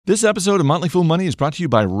This episode of Motley Fool Money is brought to you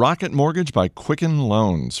by Rocket Mortgage by Quicken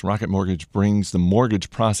Loans. Rocket Mortgage brings the mortgage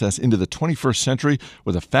process into the 21st century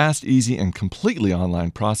with a fast, easy, and completely online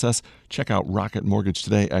process. Check out Rocket Mortgage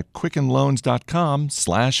today at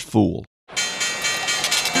quickenloans.com/fool.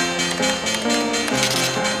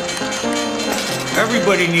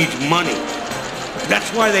 Everybody needs money.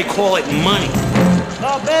 That's why they call it money.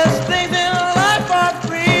 The best things in life are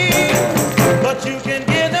free, but you can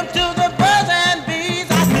give them to the birds and bees.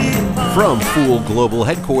 From Fool Global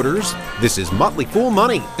Headquarters, this is Motley Fool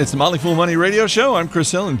Money. It's the Motley Fool Money radio show. I'm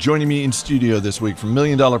Chris Hill, and joining me in studio this week from $1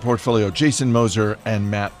 Million Portfolio, Jason Moser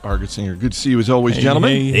and Matt Argersinger. Good to see you as always,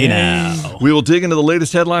 gentlemen. Hey now. We will dig into the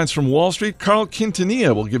latest headlines from Wall Street. Carl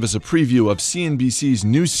Quintanilla will give us a preview of CNBC's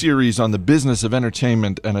new series on the business of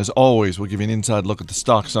entertainment. And as always, we'll give you an inside look at the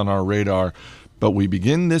stocks on our radar. But we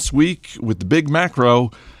begin this week with the big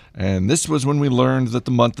macro. And this was when we learned that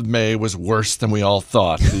the month of May was worse than we all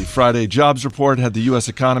thought. The Friday jobs report had the U.S.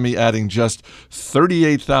 economy adding just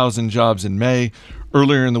 38,000 jobs in May.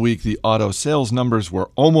 Earlier in the week, the auto sales numbers were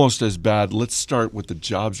almost as bad. Let's start with the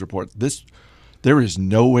jobs report. There is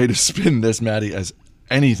no way to spin this, Maddie, as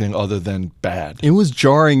anything other than bad. It was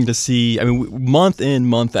jarring to see. I mean, month in,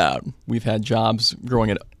 month out, we've had jobs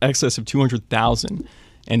growing at excess of 200,000.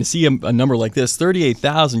 And to see a number like this,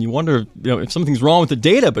 38,000, you wonder if something's wrong with the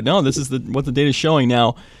data. But no, this is what the data is showing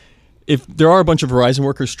now. If there are a bunch of Verizon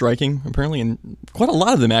workers striking, apparently, and quite a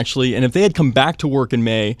lot of them actually, and if they had come back to work in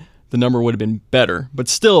May, the number would have been better. But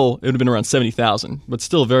still, it would have been around 70,000, but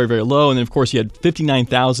still very, very low. And then, of course, you had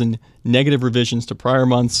 59,000 negative revisions to prior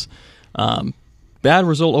months. Bad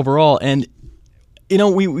result overall. And,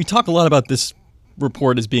 we talk a lot about this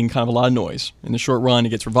report as being kind of a lot of noise. In the short run, it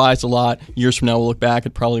gets revised a lot. Years from now, we'll look back,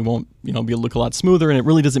 it probably won't look a lot smoother, and it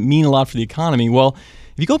really doesn't mean a lot for the economy. Well,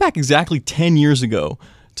 if you go back exactly 10 years ago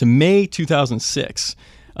to May 2006,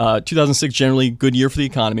 2006 generally good year for the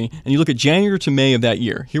economy, and you look at January to May of that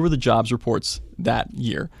year, here were the jobs reports that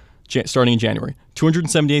year, starting in January.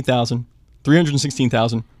 278,000,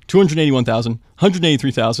 316,000, 281,000,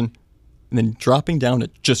 183,000, and then dropping down to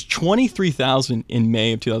just 23,000 in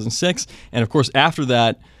May of 2006. And of course, after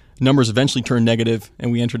that, numbers eventually turned negative,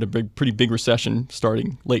 and we entered a pretty big recession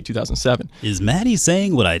starting late 2007. Is Maddie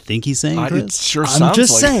saying what I think he's saying, Chris? It sure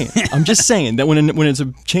sounds like I'm just saying that when it's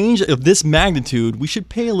a change of this magnitude, we should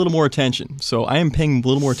pay a little more attention. So I am paying a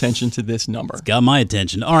little more attention to this number. It's got my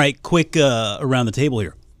attention. All right, quick around the table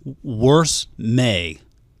here. Worse May,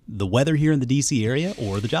 the weather here in the D.C. area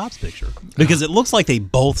or the jobs picture? Because it looks like they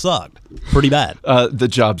both sucked pretty bad. The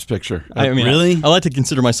jobs picture. I mean, really? I like to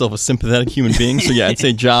consider myself a sympathetic human being. So, yeah, I'd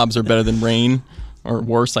say jobs are better than rain, or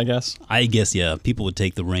worse, I guess. I guess, yeah. People would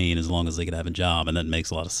take the rain as long as they could have a job, and that makes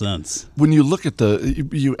a lot of sense. When you look at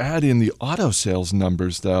you add in the auto sales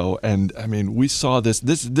numbers, though, and, I mean, we saw this.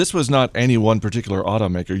 This was not any one particular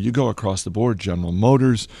automaker. You go across the board, General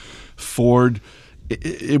Motors, Ford.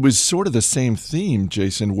 It was sort of the same theme,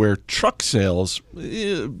 Jason, where truck sales,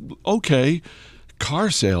 okay, car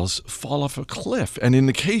sales fall off a cliff. And in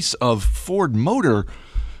the case of Ford Motor,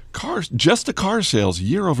 just the car sales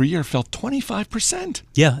year over year fell 25%.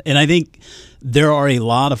 Yeah, and I think there are a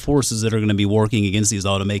lot of forces that are going to be working against these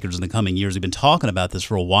automakers in the coming years. We've been talking about this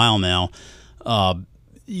for a while now.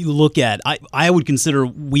 You look at, I would consider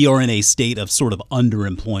we are in a state of sort of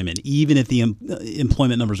underemployment. Even if the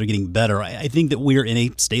employment numbers are getting better, I think that we're in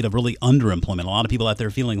a state of really underemployment. A lot of people out there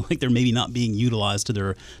feeling like they're maybe not being utilized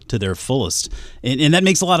to their fullest. And that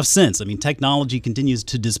makes a lot of sense. I mean, technology continues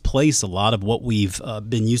to displace a lot of what we've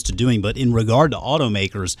been used to doing. But in regard to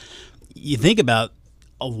automakers, you think about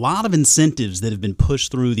a lot of incentives that have been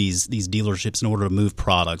pushed through these dealerships in order to move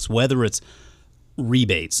products, whether it's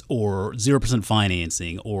rebates or 0%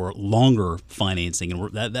 financing or longer financing,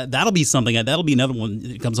 and that'll be something. That'll be another one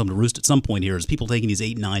that comes home to roost at some point here. Is people taking these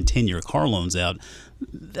 8, 9, 10-year car loans out?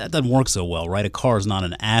 That doesn't work so well, right? A car is not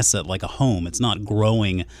an asset like a home. It's not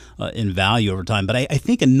growing in value over time. But I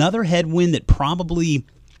think another headwind that probably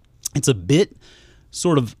it's a bit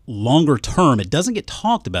sort of longer term. It doesn't get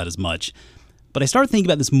talked about as much. But I started thinking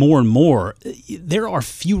about this more and more. There are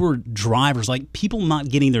fewer drivers, like people not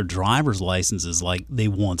getting their driver's licenses like they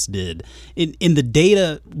once did. And the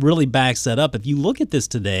data really backs that up. If you look at this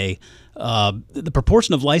today, the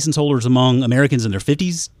proportion of license holders among Americans in their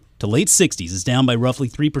 50s to late 60s is down by roughly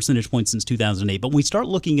 3 percentage points since 2008. But when we start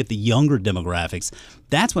looking at the younger demographics,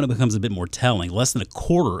 that's when it becomes a bit more telling. Less than a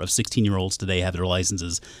quarter of 16-year-olds today have their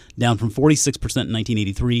licenses, down from 46% in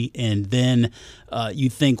 1983. And then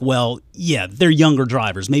you think, well, yeah, they're younger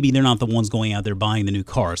drivers. Maybe they're not the ones going out there buying the new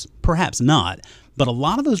cars. Perhaps not. But a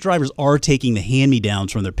lot of those drivers are taking the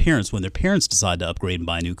hand-me-downs from their parents when their parents decide to upgrade and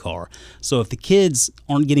buy a new car. So if the kids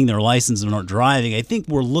aren't getting their license and aren't driving, I think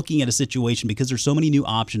we're looking at a situation, because there's so many new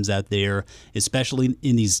options out there, especially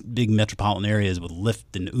in these big metropolitan areas with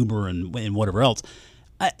Lyft and Uber and whatever else.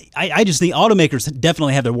 I just think automakers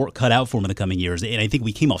definitely have their work cut out for them in the coming years. And I think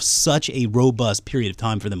we came off such a robust period of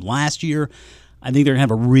time for them last year. I think they're going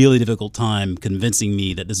to have a really difficult time convincing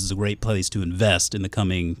me that this is a great place to invest in the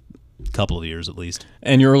coming couple of years at least.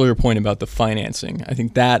 And your earlier point about the financing, I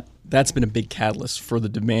think that's been a big catalyst for the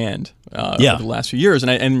demand over the last few years.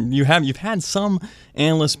 And you've had some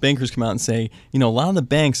analysts, bankers come out and say, a lot of the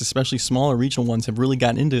banks, especially smaller regional ones, have really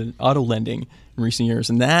gotten into auto lending in recent years,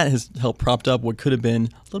 and that has helped propped up what could have been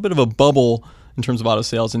a little bit of a bubble in terms of auto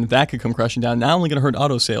sales. And if that could come crashing down, not only going to hurt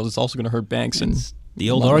auto sales, it's also going to hurt banks. And the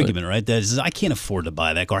old argument, right? That is, I can't afford to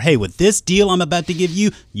buy that car. Hey, with this deal I'm about to give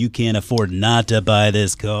you, you can't afford not to buy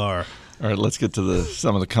this car. All right, let's get to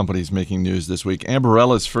some of the companies making news this week.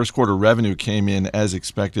 Ambarella's first quarter revenue came in as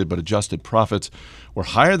expected, but adjusted profits were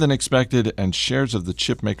higher than expected, and shares of the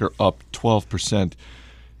chip maker up 12%.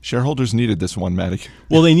 Shareholders needed this one, Maddie.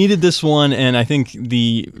 Well, they needed this one, and I think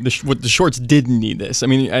the shorts didn't need this. I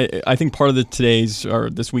mean, I think part of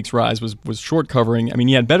this week's rise was short covering. I mean,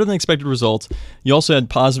 you had better than expected results. You also had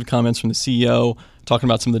positive comments from the CEO talking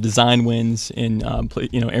about some of the design wins in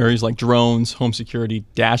areas like drones, home security,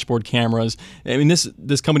 dashboard cameras. I mean,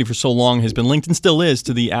 this company for so long has been linked and still is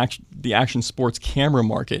to the action sports camera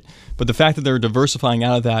market. But the fact that they're diversifying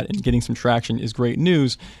out of that and getting some traction is great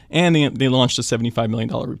news. And they launched a $75 million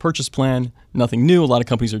repurchase plan. Nothing new. A lot of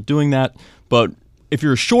companies are doing that. But if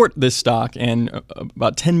you're short this stock, and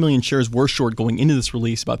about 10 million shares were short going into this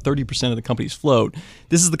release, about 30% of the company's float,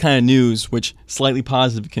 this is the kind of news which slightly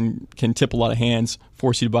positive can tip a lot of hands,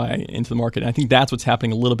 force you to buy into the market. And I think that's what's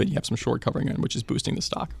happening a little bit. You have some short covering in, which is boosting the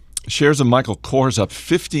stock. Shares of Michael Kors up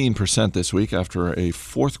 15% this week after a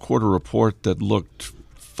fourth quarter report that looked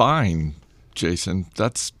fine. Jason,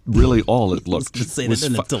 that's really all it looked. Just say that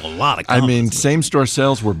there's still a lot of comments. I mean, same-store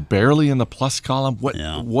sales were barely in the plus column.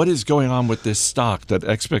 What is going on with this stock that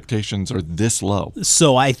expectations are this low?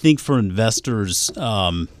 So I think for investors,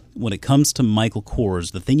 when it comes to Michael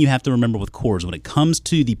Kors, the thing you have to remember with Kors, when it comes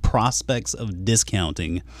to the prospects of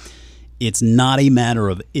discounting, it's not a matter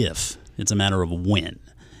of if, it's a matter of when.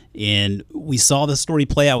 And we saw this story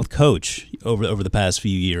play out with Coach over the past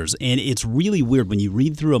few years. And it's really weird when you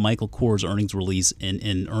read through a Michael Kors earnings release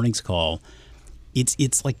and earnings call.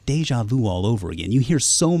 It's like deja vu all over again. You hear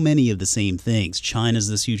so many of the same things. China's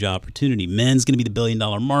this huge opportunity. Men's going to be the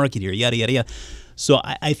billion-dollar market here, yada, yada, yada. So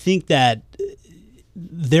I think that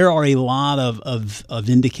there are a lot of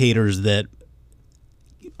indicators that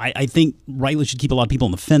I think rightly should keep a lot of people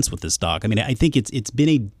on the fence with this stock. I mean, I think it's been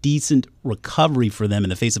a decent recovery for them in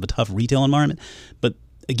the face of a tough retail environment. But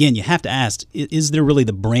again, you have to ask, is there really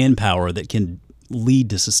the brand power that can lead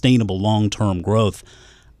to sustainable long-term growth?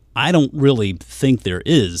 I don't really think there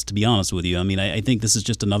is, to be honest with you. I mean, I think this is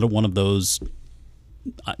just another one of those,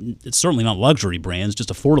 it's certainly not luxury brands, just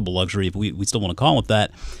affordable luxury, if we still want to call it that.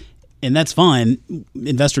 And that's fine.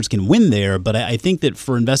 Investors can win there, but I think that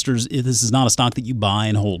for investors, this is not a stock that you buy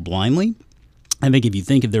and hold blindly. I think if you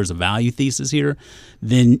think if there's a value thesis here,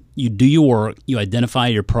 then you do your work, you identify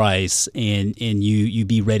your price, and you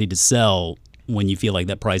be ready to sell when you feel like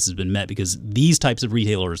that price has been met, because these types of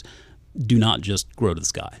retailers do not just grow to the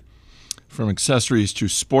sky. From accessories to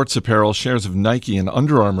sports apparel, shares of Nike and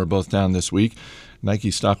Under Armour both down this week.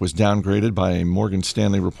 Nike stock was downgraded by a Morgan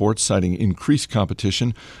Stanley report citing increased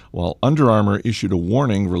competition, while Under Armour issued a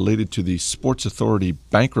warning related to the Sports Authority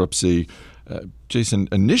bankruptcy. Jason,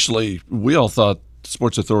 initially we all thought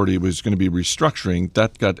Sports Authority was going to be restructuring.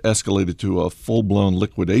 That got escalated to a full-blown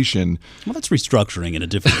liquidation. Well, that's restructuring in a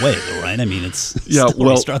different way, though, right? I mean, it's still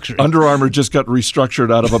restructuring. Under Armour just got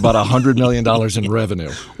restructured out of about $100 million in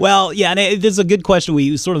revenue. Well, yeah, and this is a good question.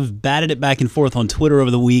 We sort of batted it back and forth on Twitter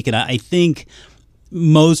over the week, and I think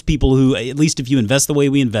most people who, at least if you invest the way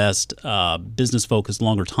we invest, business-focused,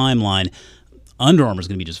 longer timeline, Under Armour is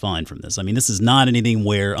going to be just fine from this. I mean, this is not anything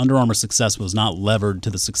where Under Armour's success was not levered to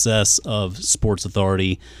the success of Sports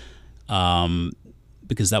Authority,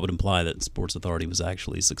 because that would imply that Sports Authority was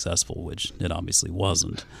actually successful, which it obviously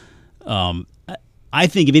wasn't. I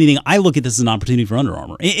think, if anything, I look at this as an opportunity for Under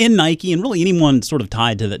Armour and Nike, and really anyone sort of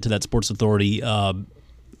tied to that Sports Authority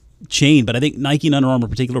chain. But I think Nike and Under Armour in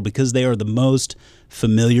particular, because they are the most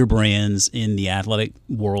familiar brands in the athletic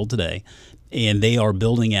world today, and they are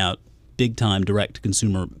building out big-time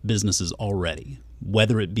direct-to-consumer businesses already,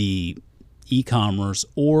 whether it be e-commerce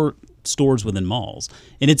or stores within malls.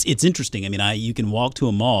 And it's interesting. I mean, you can walk to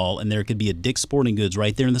a mall, and there could be a Dick's Sporting Goods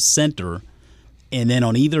right there in the center, And then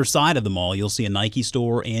on either side of the mall, you'll see a Nike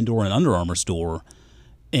store and or an Under Armour store.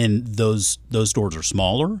 And those stores are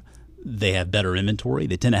smaller. They have better inventory.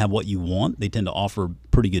 They tend to have what you want. They tend to offer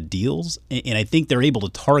pretty good deals. And I think they're able to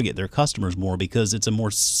target their customers more because it's a more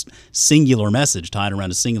singular message tied around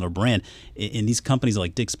a singular brand. And these companies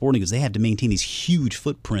like Dick's Sporting Goods, they have to maintain these huge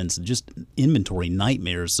footprints and just inventory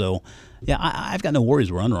nightmares. So, yeah, I've got no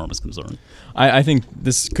worries where Under Armour is concerned. I think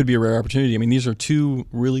this could be a rare opportunity. I mean, these are two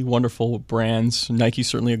really wonderful brands. Nike's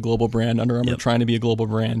certainly a global brand. Under Armour trying to be a global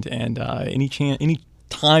brand. And any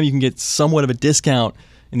time you can get somewhat of a discount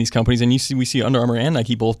in these companies, and we see Under Armour and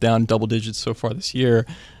Nike both down double digits so far this year.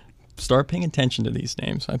 Start paying attention to these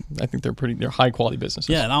names. I think they're high quality businesses.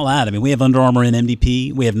 Yeah, and I'll add. I mean, we have Under Armour in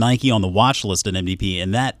MDP. We have Nike on the watch list at MDP,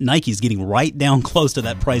 and that Nike's getting right down close to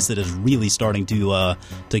that price that is really starting to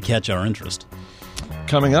catch our interest.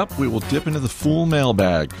 Coming up, we will dip into the Fool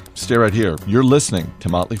mailbag. Stay right here. You're listening to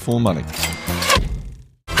Motley Fool Money.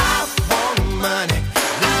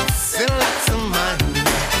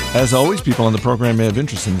 As always, people on the program may have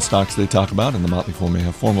interest in the stocks they talk about, and the Motley Fool may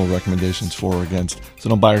have formal recommendations for or against. So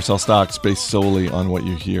don't buy or sell stocks based solely on what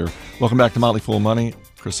you hear. Welcome back to Motley Fool Money.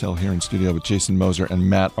 Chris Hill here in studio with Jason Moser and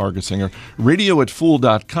Matt Argersinger.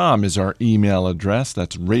 Radio@fool.com is our email address.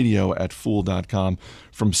 That's radio@fool.com.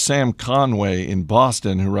 From Sam Conway in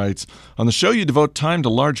Boston, who writes, on the show you devote time to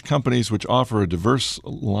large companies which offer a diverse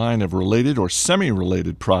line of related or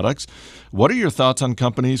semi-related products. What are your thoughts on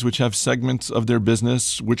companies which have segments of their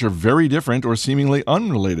business which are very different or seemingly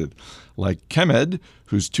unrelated? Like Chemed,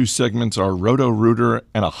 whose two segments are Roto-Rooter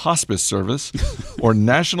and a hospice service, or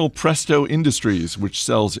National Presto Industries, which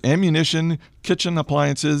sells ammunition, kitchen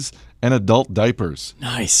appliances, and adult diapers.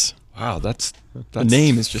 Nice. Wow, that's the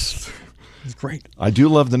name is just... It's great. I do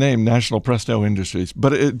love the name National Presto Industries,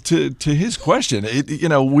 but to his question,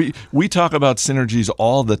 we talk about synergies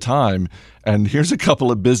all the time, and here's a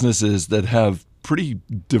couple of businesses that have pretty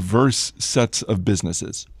diverse sets of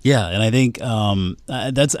businesses. Yeah, and I think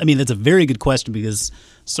that's a very good question, because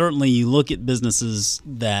certainly you look at businesses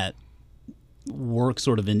that work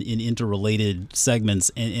sort of in interrelated segments,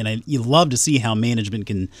 and you love to see how management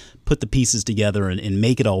can put the pieces together and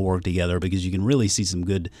make it all work together, because you can really see some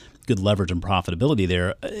good leverage and profitability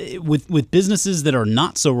there. With businesses that are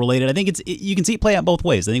not so related, I think you can see it play out both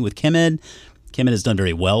ways. I think with Chemed has done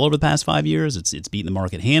very well over the past 5 years. It's beaten the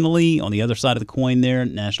market handily. On the other side of the coin there,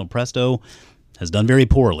 National Presto has done very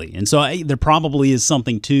poorly. And so there probably is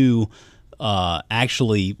something to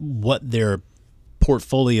actually what their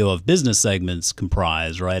portfolio of business segments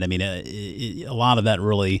comprise, right? I mean, a lot of that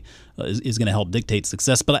really is going to help dictate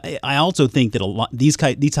success. But I also think that these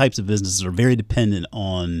types of businesses are very dependent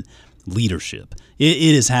on leadership. It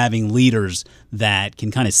is having leaders that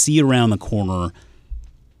can kind of see around the corner,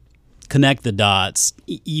 connect the dots,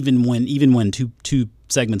 even when two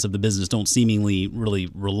segments of the business don't seemingly really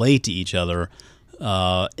relate to each other.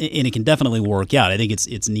 And it can definitely work out. I think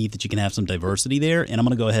it's neat that you can have some diversity there. And I'm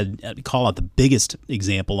going to go ahead and call out the biggest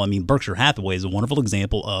example. I mean, Berkshire Hathaway is a wonderful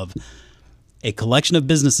example of a collection of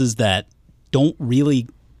businesses that don't really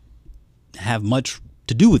have much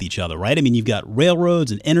to do with each other, right? I mean, you've got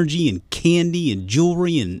railroads and energy and candy and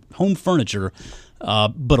jewelry and home furniture,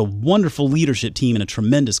 but a wonderful leadership team and a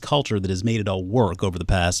tremendous culture that has made it all work over the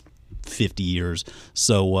past 50 years.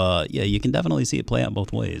 So, you can definitely see it play out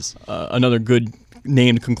both ways. Another good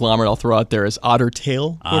named conglomerate I'll throw out there is Otter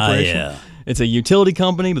Tail Corporation. Yeah. It's a utility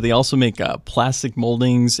company, but they also make plastic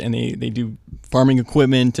moldings, and they do farming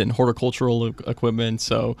equipment and horticultural equipment.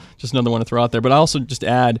 So just another one to throw out there. But I also just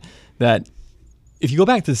add that if you go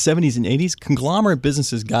back to the 70s and 80s, conglomerate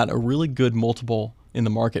businesses got a really good multiple in the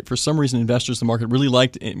market. For some reason, investors in the market really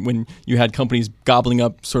liked it when you had companies gobbling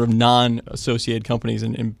up sort of non-associated companies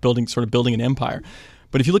and building an empire.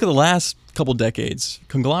 But if you look at the last couple decades,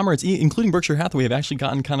 conglomerates, including Berkshire Hathaway, have actually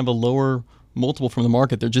gotten kind of a lower multiple from the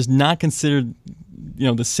market. They're just not considered,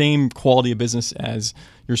 the same quality of business as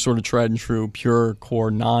your sort of tried and true, pure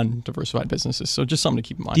core, non-diversified businesses. So just something to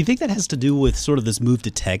keep in mind. Do you think that has to do with sort of this move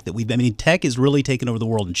to tech tech has really taken over the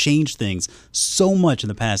world and changed things so much in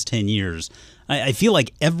the past 10 years? I feel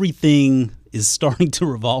like everything is starting to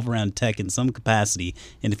revolve around tech in some capacity,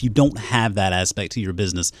 and if you don't have that aspect to your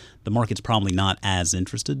business, the market's probably not as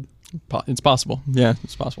interested. It's possible. Yeah,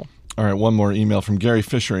 it's possible. All right, one more email from Gary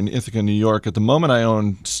Fisher in Ithaca, New York. At the moment, I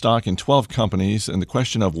own stock in 12 companies, and the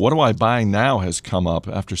question of what do I buy now has come up.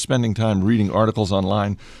 After spending time reading articles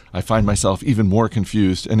online, I find myself even more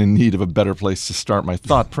confused and in need of a better place to start my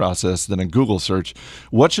thought process than a Google search.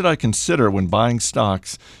 What should I consider when buying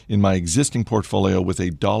stocks in my existing portfolio with a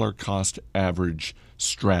dollar cost average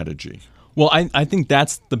strategy? Well, I think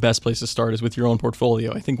that's the best place to start is with your own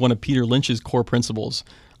portfolio. I think one of Peter Lynch's core principles,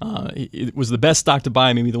 it was the best stock to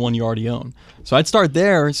buy, maybe the one you already own. So I'd start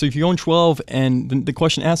there. So if you own 12, and the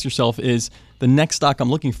question to ask yourself is, the next stock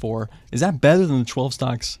I'm looking for, is that better than the 12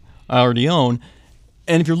 stocks I already own?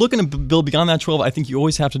 And if you're looking to build beyond that 12, I think you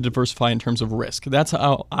always have to diversify in terms of risk. That's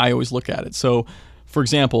how I always look at it. So, for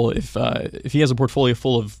example, if he has a portfolio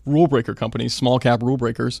full of rule breaker companies, small cap rule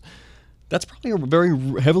breakers, that's probably a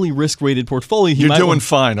very heavily risk-weighted portfolio. You're doing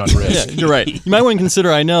fine on risk. Yeah, you're right. You might want to consider,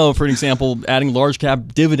 I know, for example, adding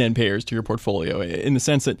large-cap dividend payers to your portfolio in the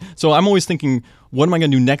sense that, so I'm always thinking, what am I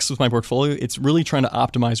going to do next with my portfolio? It's really trying to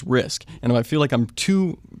optimize risk. And if I feel like I'm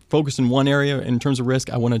too focused in one area in terms of risk,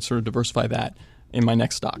 I want to sort of diversify that in my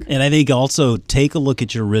next stock. And I think also take a look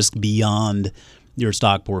at your risk beyond your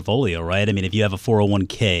stock portfolio, right? I mean, if you have a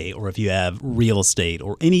 401k or if you have real estate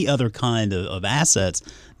or any other kind of assets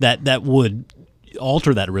that would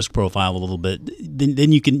alter that risk profile a little bit,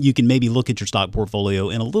 then you can maybe look at your stock portfolio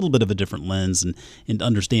in a little bit of a different lens and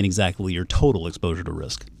understand exactly your total exposure to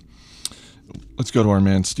risk. Let's go to our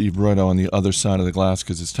man Steve Broido on the other side of the glass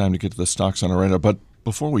because it's time to get to the stocks on our radar. But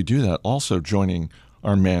before we do that, also joining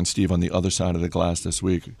our man Steve on the other side of the glass this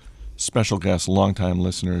week, special guest, longtime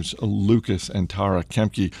listeners, Lucas and Tara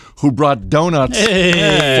Kemke, who brought donuts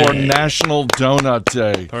for National Donut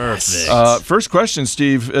Day. Perfect. First question,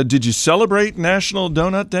 Steve. Did you celebrate National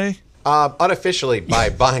Donut Day? Unofficially by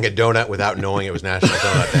buying a donut without knowing it was National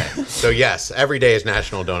Donut Day. So yes, every day is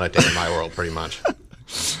National Donut Day in my world, pretty much.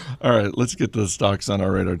 All right, let's get to the stocks on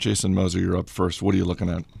our radar. Jason Moser, you're up first. What are you looking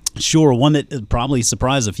at? Sure. One that probably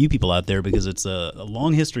surprised a few people out there because it's a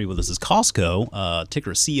long history with us is Costco,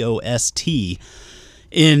 ticker COST.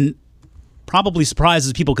 And probably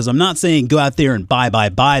surprises people because I'm not saying go out there and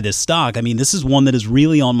buy this stock. I mean, this is one that is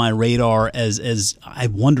really on my radar as I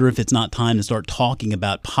wonder if it's not time to start talking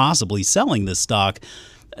about possibly selling this stock.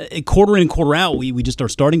 Quarter in, quarter out, we just are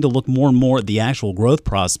starting to look more and more at the actual growth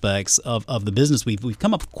prospects of the business. We've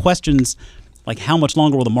come up with questions like how much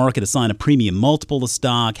longer will the market assign a premium multiple to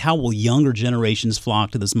stock? How will younger generations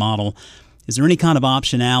flock to this model? Is there any kind of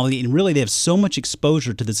optionality? And really, they have so much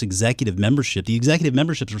exposure to this executive membership. The executive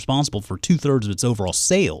membership is responsible for 2/3 of its overall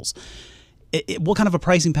sales. What kind of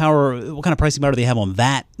pricing power do they have on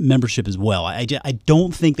that membership as well? I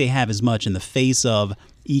don't think they have as much in the face of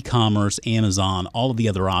e-commerce, Amazon, all of the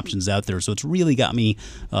other options out there. So it's really got me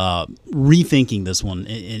rethinking this one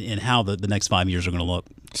and how the next 5 years are going to look.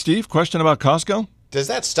 Steve, question about Costco? Does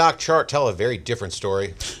that stock chart tell a very different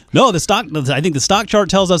story? No, I think the stock chart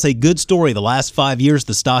tells us a good story. The last 5 years,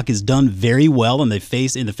 the stock has done very well in the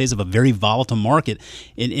face of a very volatile market.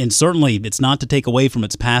 And certainly, it's not to take away from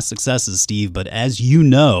its past successes, Steve, but as you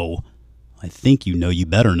know, I think you know, you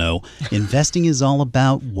better know, investing is all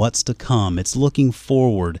about what's to come. It's looking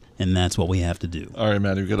forward, and that's what we have to do. All right,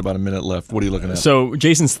 Matt, we've got about a minute left. What are you looking at? So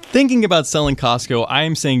Jason's thinking about selling Costco. I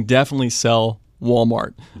am saying definitely sell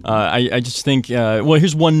Walmart. I just think,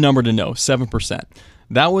 here's one number to know, 7%.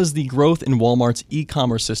 That was the growth in Walmart's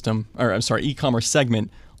e-commerce e-commerce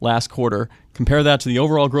segment last quarter. Compare that to the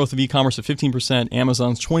overall growth of e-commerce of 15%,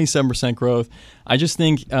 Amazon's 27% growth. I just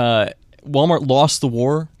think Walmart lost the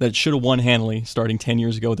war that it should have won handily starting 10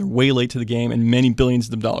 years ago. They're way late to the game and many billions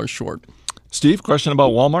of dollars short. Steve, question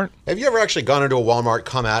about Walmart? Have you ever actually gone into a Walmart,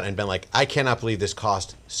 come out, and been like, I cannot believe this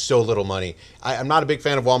cost so little money? I'm not a big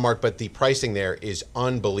fan of Walmart, but the pricing there is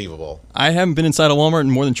unbelievable. I haven't been inside a Walmart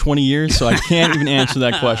in more than 20 years, so I can't even answer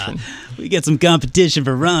that question. We get some competition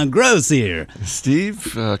for Ron Gross here. Steve,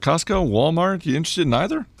 Costco, Walmart, you interested in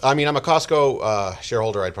either? I mean, I'm a Costco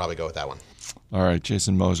shareholder. I'd probably go with that one. All right,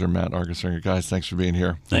 Jason Moser, Matt Argersinger, guys, thanks for being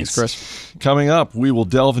here. Thanks, Chris. Coming up, we will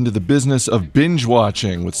delve into the business of binge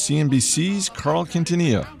watching with CNBC's Carl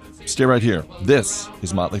Quintanilla. Stay right here. This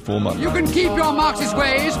is Motley Fool Money. You can keep your Marxist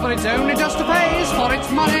ways, but it's only just a phase, for it's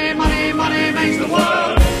money, money, money makes the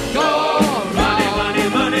world go round. Money,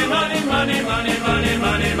 money, money, money, money, money,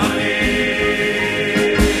 money, money.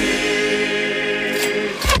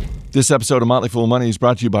 This episode of Motley Fool Money is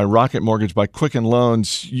brought to you by Rocket Mortgage by Quicken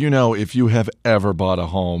Loans. You know, if you have ever bought a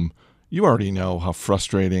home, you already know how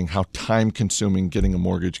frustrating, how time-consuming getting a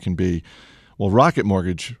mortgage can be. Well, Rocket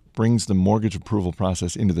Mortgage brings the mortgage approval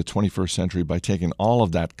process into the 21st century by taking all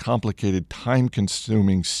of that complicated,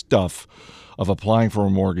 time-consuming stuff of applying for a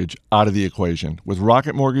mortgage out of the equation. With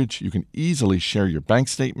Rocket Mortgage, you can easily share your bank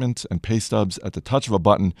statements and pay stubs at the touch of a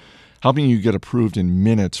button, helping you get approved in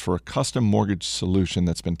minutes for a custom mortgage solution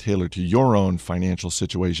that's been tailored to your own financial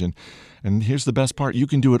situation. And here's the best part. You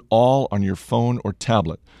can do it all on your phone or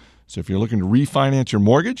tablet. So if you're looking to refinance your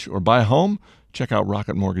mortgage or buy a home, Check out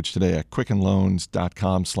Rocket Mortgage today at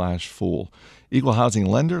quickenloans.com/fool. Equal housing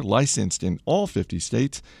lender, licensed in all 50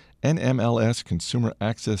 states.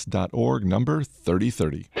 NMLSconsumeraccess.org, number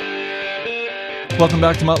 3030. Welcome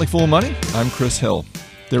back to Motley Fool Money. I'm Chris Hill.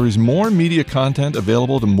 There is more media content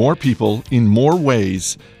available to more people in more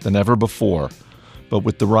ways than ever before. But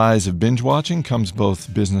with the rise of binge watching comes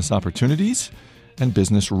both business opportunities and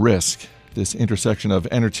business risk. This intersection of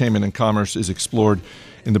entertainment and commerce is explored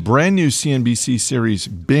in the brand new CNBC series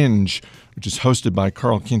Binge, which is hosted by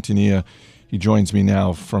Carl Quintanilla. He joins me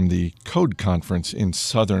now from the Code Conference in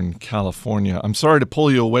Southern California. I'm sorry to pull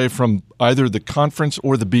you away from either the conference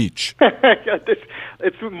or the beach.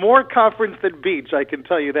 It's more conference than beach, I can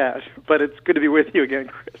tell you that. But it's good to be with you again,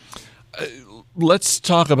 Chris. Let's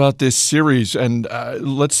talk about this series, and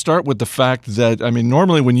let's start with the fact that,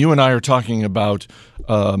 normally when you and I are talking about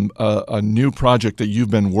a new project that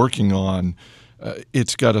you've been working on,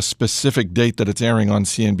 it's got a specific date that it's airing on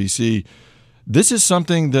CNBC. This is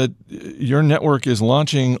something that your network is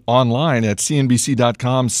launching online at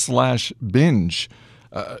cnbc.com/binge.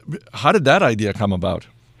 How did that idea come about?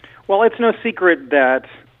 Well, it's no secret that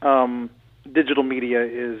digital media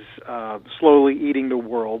is slowly eating the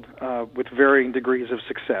world with varying degrees of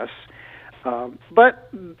success. But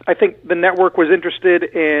I think the network was interested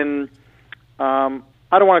in, I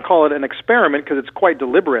don't want to call it an experiment because it's quite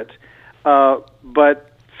deliberate,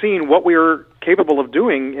 but seeing what we are capable of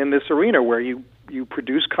doing in this arena where you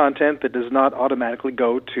produce content that does not automatically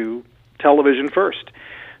go to television first.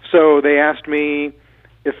 So they asked me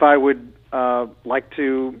if I would like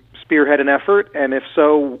to spearhead an effort, and if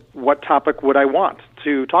so, what topic would I want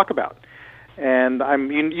to talk about? And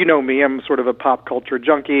you know me, I'm sort of a pop culture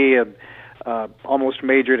junkie, and almost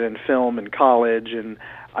majored in film in college, and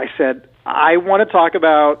I said, I want to talk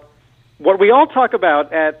about what we all talk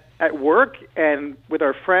about at work and with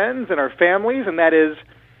our friends and our families, and that is,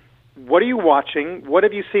 what are you watching? What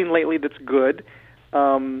have you seen lately that's good?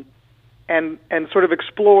 And sort of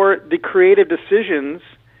explore the creative decisions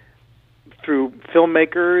through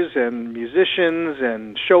filmmakers and musicians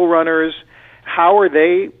and showrunners. How are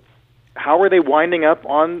they winding up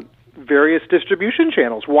on various distribution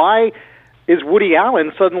channels? Why is Woody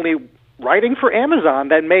Allen suddenly writing for Amazon?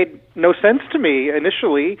 That made no sense to me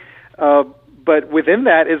initially, but within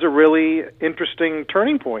that is a really interesting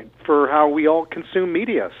turning point for how we all consume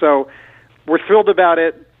media. So we're thrilled about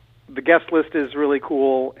it. The guest list is really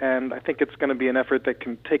cool, and I think it's going to be an effort that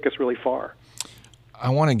can take us really far. I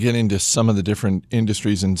want to get into some of the different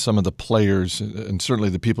industries and some of the players and certainly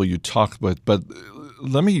the people you talked with, but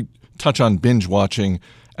let me touch on binge watching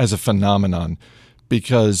as a phenomenon,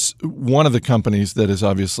 because one of the companies that is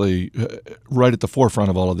obviously right at the forefront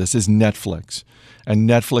of all of this is Netflix. And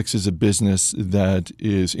Netflix is a business that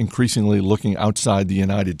is increasingly looking outside the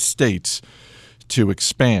United States to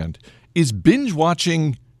expand. Is binge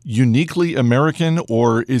watching uniquely American,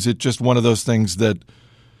 or is it just one of those things that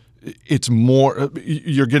it's more,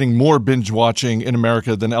 you're getting more binge watching in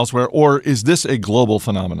America than elsewhere, or is this a global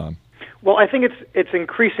phenomenon? Well, I think it's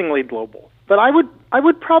increasingly global. But I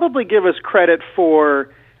would probably give us credit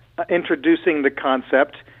for introducing the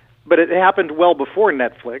concept, but it happened well before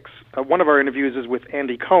Netflix. One of our interviews is with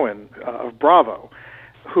Andy Cohen of Bravo,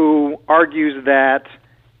 who argues that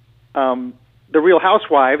the Real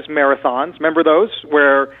Housewives marathons, remember those,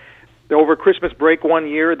 where over Christmas break one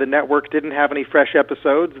year, the network didn't have any fresh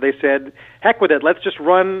episodes. They said, heck with it, let's just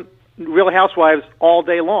run Real Housewives all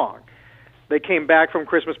day long. They came back from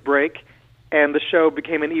Christmas break, and the show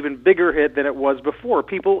became an even bigger hit than it was before.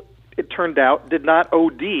 People, it turned out, did not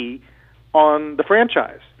OD on the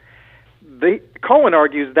franchise. Cohen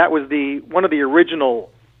argues that was one of the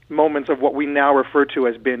original moments of what we now refer to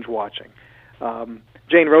as binge watching.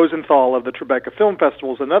 Jane Rosenthal of the Tribeca Film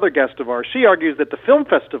Festival is another guest of ours. She argues that the film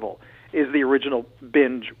festival is the original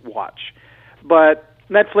binge watch. But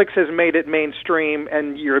Netflix has made it mainstream,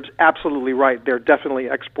 and you're absolutely right. They're definitely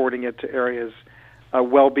exporting it to areas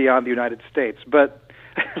well beyond the United States. But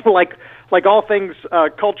like all things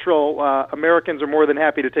cultural, Americans are more than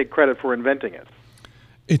happy to take credit for inventing it.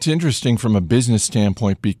 It's interesting from a business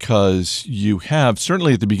standpoint because you have,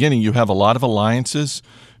 certainly at the beginning, you have a lot of alliances.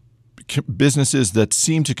 Businesses that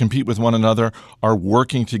seem to compete with one another are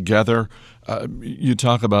working together. You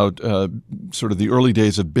talk about sort of the early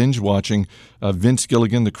days of binge watching. Vince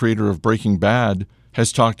Gilligan, the creator of Breaking Bad,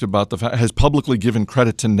 has talked about has publicly given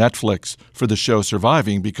credit to Netflix for the show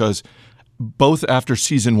surviving, because both after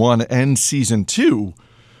season 1 and season 2,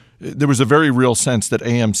 there was a very real sense that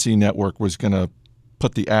AMC Network was going to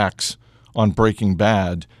put the axe on Breaking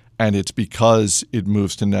Bad, and it's because it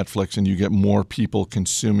moves to Netflix and you get more people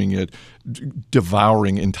consuming it,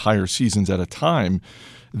 devouring entire seasons at a time,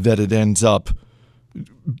 that it ends up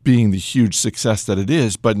being the huge success that it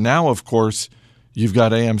is. But now, of course, you've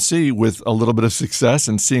got AMC with a little bit of success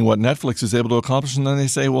and seeing what Netflix is able to accomplish, and then they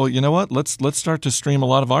say, well, you know what, let's start to stream a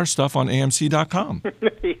lot of our stuff on AMC.com.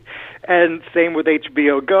 And same with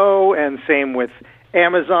HBO Go, and same with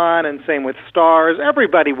Amazon, and same with Starz.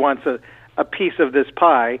 Everybody wants a piece of this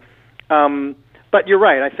pie. But you're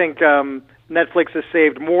right. I think Netflix has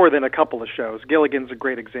saved more than a couple of shows. Gilligan's a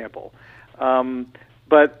great example.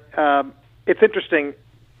 But it's interesting,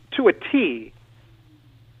 to a T,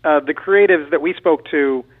 the creatives that we spoke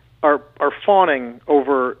to are fawning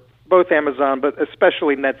over both Amazon, but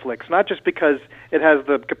especially Netflix, not just because it has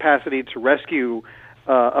the capacity to rescue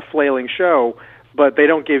a flailing show, but they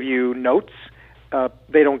don't give you notes,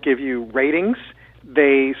 they don't give you ratings,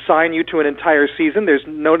 they sign you to an entire season. There's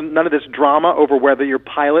none of this drama over whether your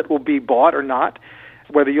pilot will be bought or not,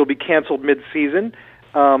 whether you'll be canceled mid-season.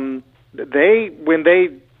 When they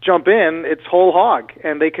jump in, it's whole hog,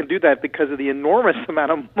 and they can do that because of the enormous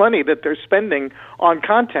amount of money that they're spending on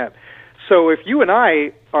content. So if you and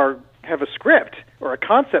I have a script or a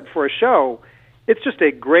concept for a show, it's just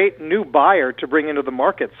a great new buyer to bring into the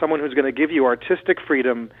market, someone who's going to give you artistic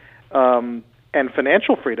freedom and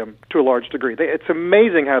financial freedom to a large degree. It's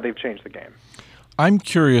amazing how they've changed the game. I'm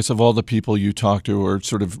curious, of all the people you talk to, or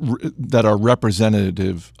sort of that are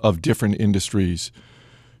representative of different industries,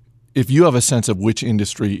 if you have a sense of which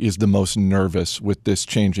industry is the most nervous with this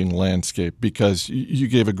changing landscape, because you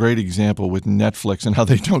gave a great example with Netflix and how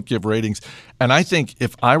they don't give ratings. And I think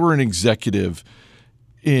if I were an executive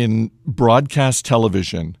in broadcast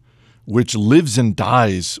television, which lives and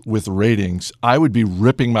dies with ratings, I would be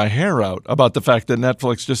ripping my hair out about the fact that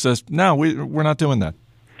Netflix just says, no, we're not doing that.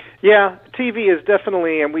 Yeah, TV is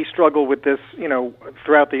definitely, and we struggle with this,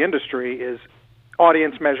 throughout the industry, is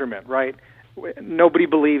audience measurement, right? Nobody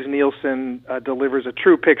believes Nielsen delivers a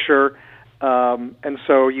true picture, and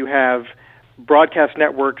so you have broadcast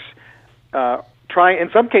networks in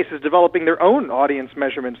some cases, developing their own audience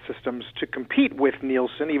measurement systems to compete with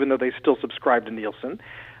Nielsen, even though they still subscribe to Nielsen.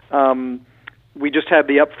 We just had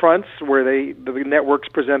the upfronts where the networks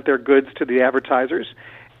present their goods to the advertisers,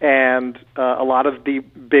 and a lot of the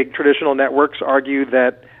big traditional networks argue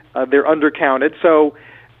that they're undercounted. So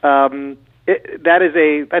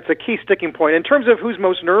that's a key sticking point. In terms of who's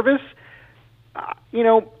most nervous, I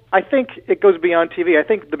think it goes beyond TV. I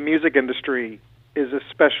think the music industry is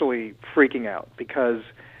especially freaking out because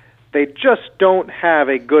they just don't have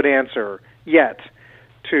a good answer yet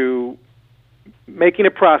to making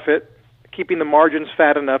a profit, keeping the margins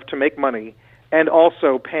fat enough to make money, and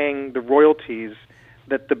also paying the royalties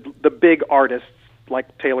that the big artists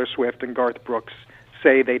like Taylor Swift and Garth Brooks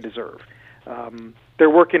say they deserve. They're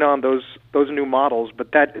working on those new models,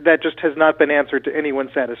 but that just has not been answered to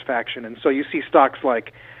anyone's satisfaction. And so you see stocks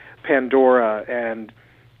like Pandora and,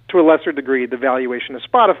 to a lesser degree, the valuation of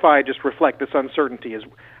Spotify just reflect this uncertainty. Is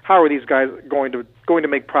how are these guys going to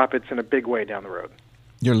make profits in a big way down the road?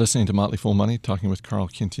 You're listening to Motley Fool Money, talking with Carl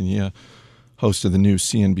Quintanilla, host of the new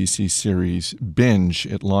CNBC series Binge.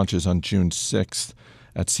 It launches on June 6th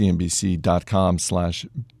at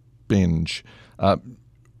cnbc.com/binge.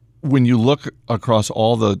 When you look across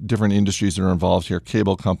all the different industries that are involved here,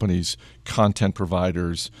 cable companies, content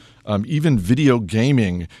providers, even video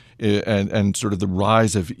gaming and sort of the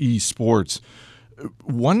rise of esports,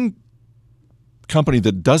 one company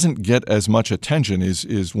that doesn't get as much attention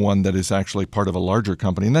is one that is actually part of a larger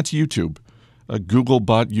company, and that's YouTube. Google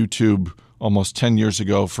bought YouTube almost 10 years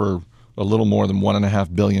ago for a little more than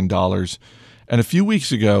 $1.5 billion. And a few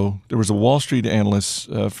weeks ago, there was a Wall Street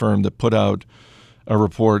analyst firm that put out a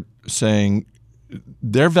report saying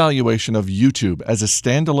their valuation of YouTube as a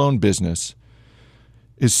standalone business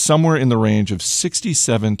is somewhere in the range of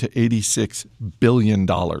 $67 to $86 billion.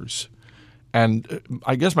 And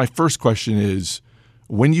I guess my first question is,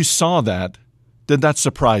 when you saw that, did that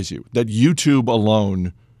surprise you, that YouTube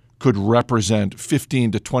alone could represent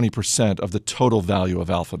 15 to 20% of the total value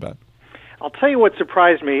of Alphabet? I'll tell you what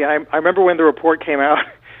surprised me. I remember when the report came out,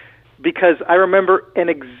 because I remember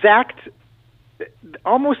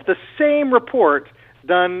almost the same report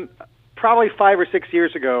done probably 5 or 6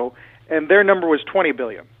 years ago, and their number was $20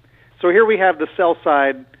 billion. So here we have the sell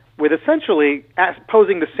side with essentially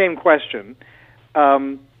posing the same question,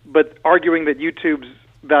 but arguing that YouTube's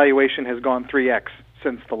valuation has gone 3x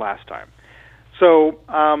since the last time. So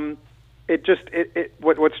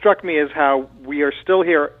what struck me is how we are still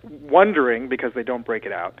here wondering, because they don't break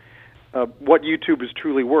it out, what YouTube is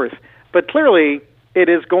truly worth. But clearly, it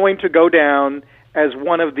is going to go down, as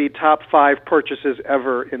one of the top 5 purchases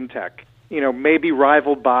ever in tech. Maybe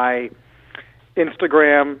rivaled by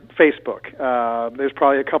Instagram, Facebook. There's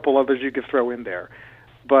probably a couple others you could throw in there.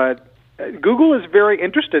 But Google is very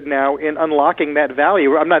interested now in unlocking that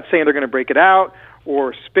value. I'm not saying they're going to break it out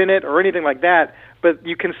or spin it or anything like that, but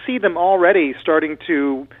you can see them already starting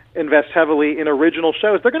to invest heavily in original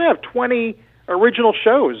shows. They're going to have 20 original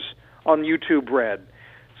shows on YouTube Red.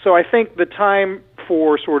 So I think the time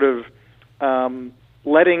for sort of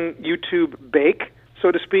letting YouTube bake,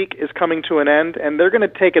 so to speak, is coming to an end, and they're going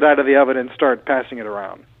to take it out of the oven and start passing it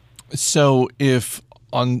around. So if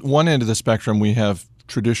on one end of the spectrum we have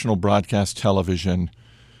traditional broadcast television,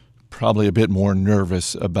 probably a bit more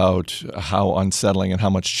nervous about how unsettling and how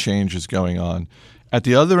much change is going on. At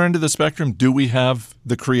the other end of the spectrum, do we have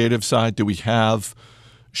the creative side? Do we have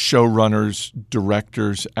showrunners,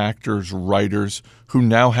 directors, actors, writers who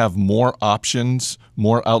now have more options,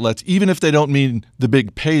 more outlets, even if they don't mean the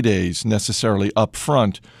big paydays necessarily up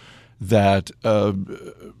front that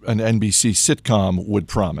an NBC sitcom would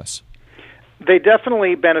promise? They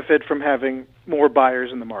definitely benefit from having more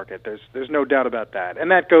buyers in the market. There's no doubt about that.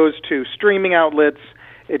 And that goes to streaming outlets.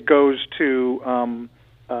 It goes to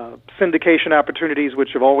syndication opportunities,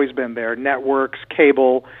 which have always been there, networks,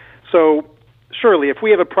 cable. So surely, if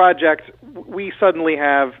we have a project, we suddenly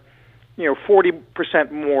have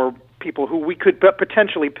 40% more people who we could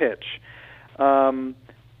potentially pitch.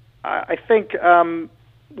 I think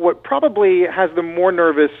what probably has them more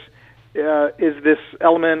nervous is this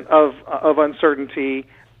element of uncertainty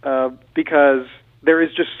because there is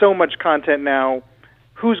just so much content now.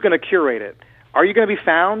 Who's going to curate it? Are you going to be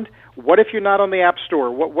found? What if you're not on the App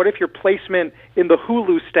Store? What if your placement in the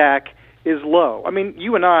Hulu stack is low? I mean,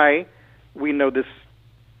 you and I, we know this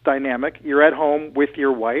dynamic. You're at home with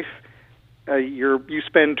your wife. You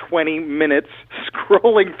spend 20 minutes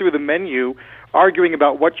scrolling through the menu, arguing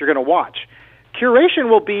about what you're going to watch. Curation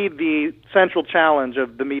will be the central challenge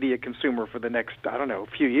of the media consumer for the next,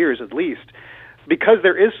 few years at least. Because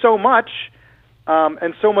there is so much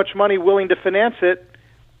and so much money willing to finance it,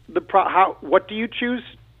 what do you choose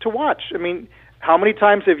to watch? I mean, how many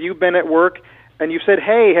times have you been at work and you've said,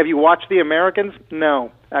 hey, have you watched The Americans?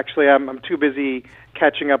 No. Actually, I'm too busy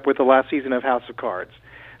catching up with the last season of House of Cards.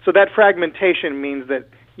 So that fragmentation means that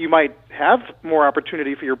you might have more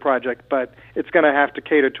opportunity for your project, but it's going to have to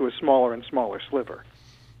cater to a smaller and smaller sliver.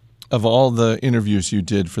 Of all the interviews you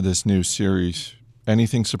did for this new series,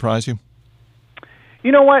 anything surprise you?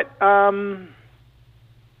 You know what?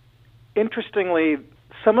 Interestingly,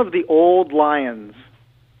 some of the old lions,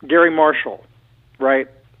 Gary Marshall, right?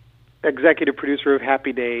 Executive producer of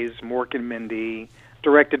Happy Days, Mork and Mindy,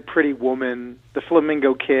 directed Pretty Woman, The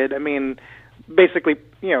Flamingo Kid. I mean, basically,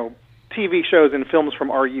 TV shows and films from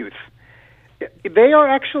our youth. They are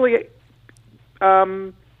actually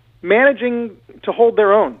managing to hold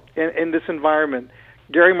their own in this environment.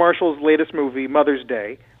 Gary Marshall's latest movie, Mother's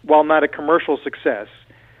Day, while not a commercial success,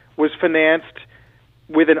 was financed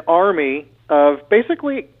with an army of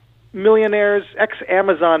basically millionaires,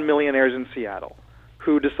 ex-Amazon millionaires in Seattle,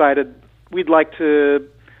 who decided we'd like to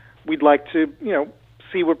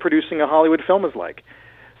see what producing a Hollywood film is like.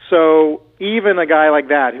 So even a guy like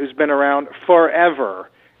that, who's been around forever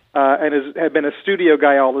and had been a studio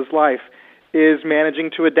guy all his life, is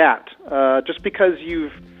managing to adapt. Just because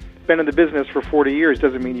you've been in the business for 40 years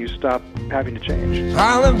doesn't mean you stop having to change.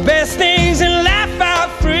 All the best things in life are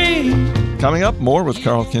free. Coming up, more with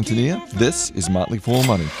Carl Quintanilla. This is Motley Fool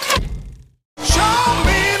Money. Show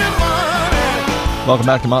me the money. Welcome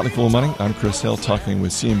back to Motley Fool Money. I'm Chris Hill, talking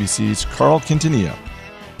with CNBC's Carl Quintanilla.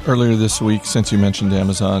 Earlier this week, since you mentioned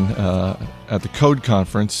Amazon, at the Code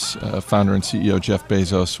Conference, founder and CEO Jeff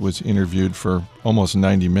Bezos was interviewed for almost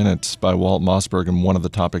 90 minutes by Walt Mossberg, and one of the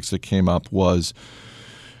topics that came up was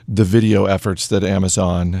the video efforts that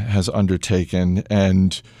Amazon has undertaken.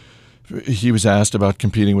 And he was asked about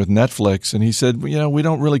competing with Netflix, and he said, we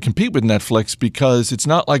don't really compete with Netflix because it's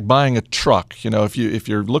not like buying a truck. If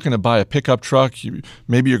you're looking to buy a pickup truck,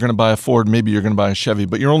 maybe you're going to buy a Ford, maybe you're going to buy a Chevy,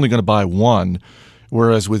 but you're only going to buy one.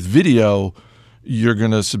 Whereas with video, you're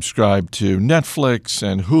going to subscribe to Netflix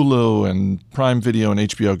and Hulu and Prime Video and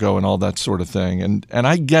HBO Go and all that sort of thing. And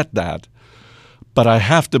I get that. But I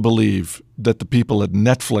have to believe that the people at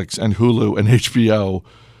Netflix and Hulu and HBO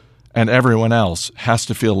and everyone else has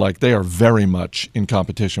to feel like they are very much in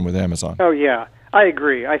competition with Amazon. Oh, yeah. I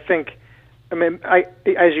agree. I think,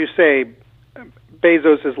 as you say,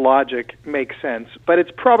 Bezos' logic makes sense, but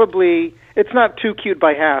it's not too cute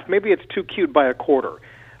by half. Maybe it's too cute by a quarter,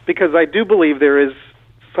 because I do believe there is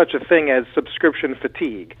such a thing as subscription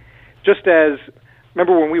fatigue. Just as,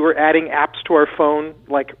 remember when we were adding apps to our phone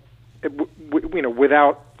like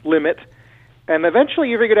without limit. And eventually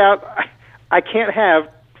you figured out I can't have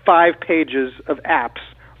 5 pages of apps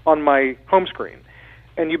on my home screen,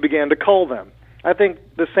 and you began to cull them. I think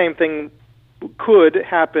the same thing could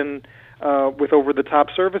happen with over-the-top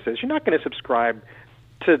services. You're not going to subscribe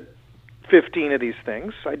to 15 of these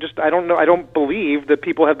things. I don't know. I don't believe that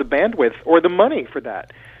people have the bandwidth or the money for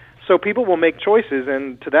that. So people will make choices,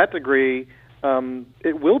 and to that degree,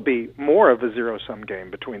 it will be more of a zero-sum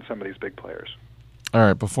game between some of these big players. All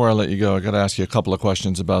right, before I let you go, I got to ask you a couple of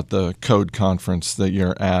questions about the Code conference that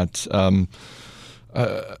you're at.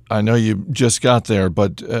 I know you just got there,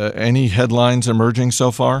 but any headlines emerging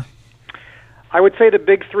so far? I would say the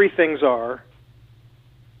big 3 things are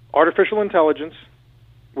artificial intelligence,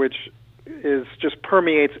 which is just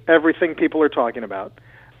permeates everything people are talking about,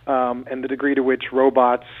 and the degree to which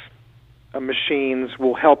robots, machines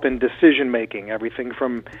will help in decision-making, everything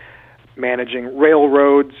from managing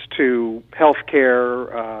railroads to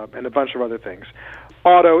healthcare and a bunch of other things.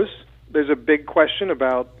 Autos, there's a big question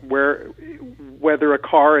about whether a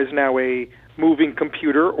car is now a moving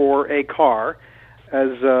computer or a car,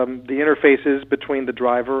 as the interfaces between the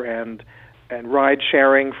driver and ride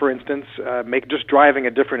sharing, for instance, make just driving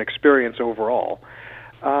a different experience overall.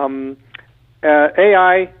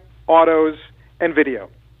 AI, autos, and video.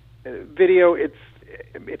 Video, it's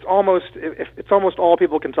almost all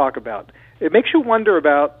people can talk about. It makes you wonder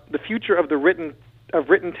about the future of written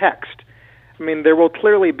text. I mean, there will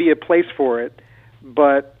clearly be a place for it,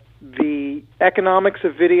 but the economics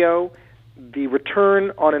of video, the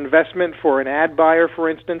return on investment for an ad buyer, for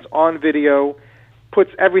instance, on video,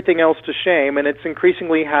 puts everything else to shame, and it's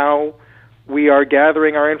increasingly how we are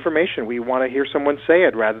gathering our information. We want to hear someone say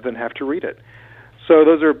it rather than have to read it. So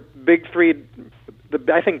those are big 3.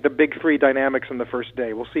 I think the big 3 dynamics in the first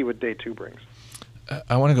day. We'll see what day 2 brings.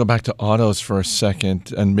 I want to go back to autos for a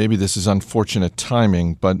second, and maybe this is unfortunate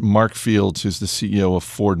timing, but Mark Fields, who's the CEO of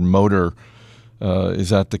Ford Motor,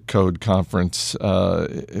 is at the Code conference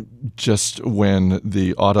just when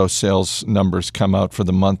the auto sales numbers come out for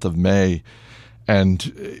the month of May.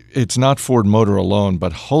 And it's not Ford Motor alone,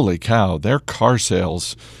 but holy cow, their car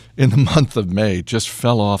sales in the month of May just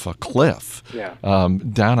fell off a cliff. Yeah.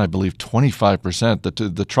 Down, I believe,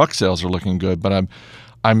 25%. The truck sales are looking good, but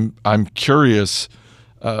I'm curious.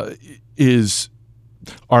 Are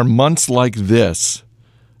months like this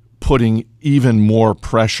putting even more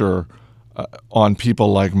pressure on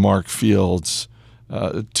people like Mark Fields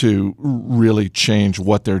to really change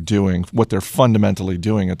what they're doing, what they're fundamentally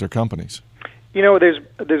doing at their companies? You know,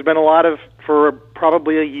 there's been a lot of, for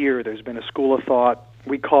probably a year, there's been a school of thought.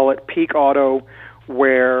 We call it peak auto,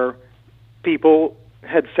 where people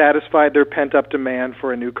had satisfied their pent-up demand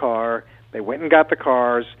for a new car. They went and got the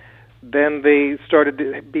cars. Then they started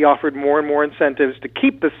to be offered more and more incentives to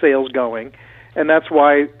keep the sales going, and that's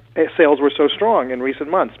why sales were so strong in recent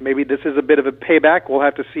months. Maybe this is a bit of a payback. We'll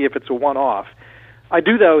have to see if it's a one-off. I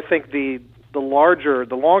do, though, think the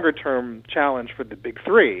longer-term challenge for the big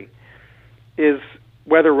 3 is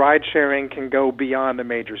whether ride-sharing can go beyond the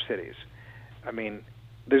major cities. I mean,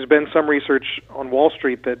 there's been some research on Wall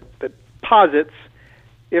Street that posits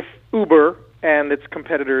if Uber and its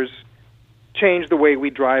competitors change the way we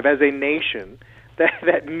drive as a nation,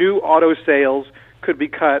 that new auto sales could be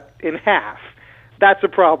cut in half. That's a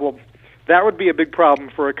problem. That would be a big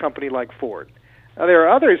problem for a company like Ford. Now, there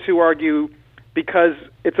are others who argue because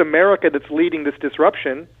it's America that's leading this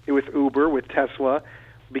disruption with Uber, with Tesla,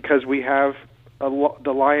 because we have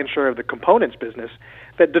the lion's share of the components business,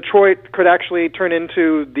 that Detroit could actually turn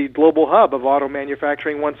into the global hub of auto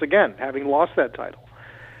manufacturing once again, having lost that title.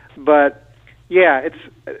 But yeah,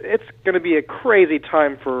 it's going to be a crazy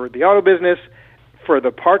time for the auto business, for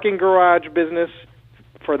the parking garage business,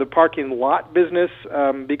 for the parking lot business,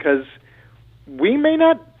 because we may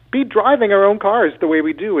not be driving our own cars the way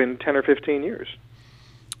we do in 10 or 15 years.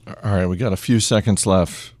 All right, we got a few seconds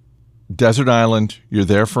left. Desert Island, you're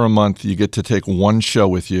there for a month. You get to take one show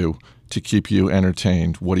with you to keep you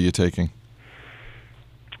entertained. What are you taking?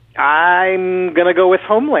 I'm going to go with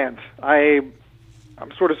Homeland. I'm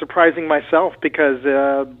sort of surprising myself because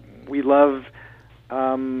we love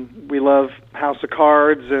House of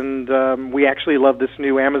Cards, and we actually love this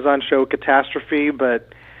new Amazon show, Catastrophe.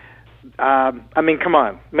 But I mean, come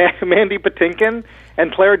on, Mandy Patinkin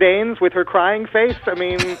and Claire Danes with her crying face. I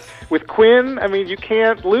mean, with Quinn. I mean, you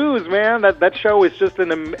can't lose, man. That show is just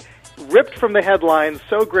ripped from the headlines,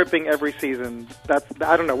 so gripping every season.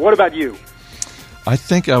 I don't know. What about you? I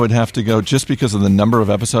think I would have to go, just because of the number of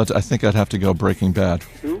episodes, I think I'd have to go Breaking Bad.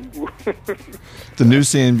 Ooh. The new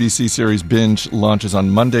CNBC series Binge launches on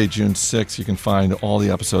Monday, June 6th. You can find all the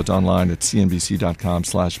episodes online at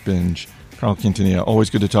cnbc.com/binge. Carl Quintanilla, always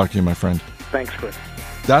good to talk to you, my friend. Thanks, Chris.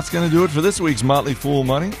 That's going to do it for this week's Motley Fool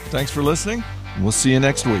Money. Thanks for listening, and we'll see you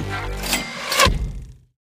next week.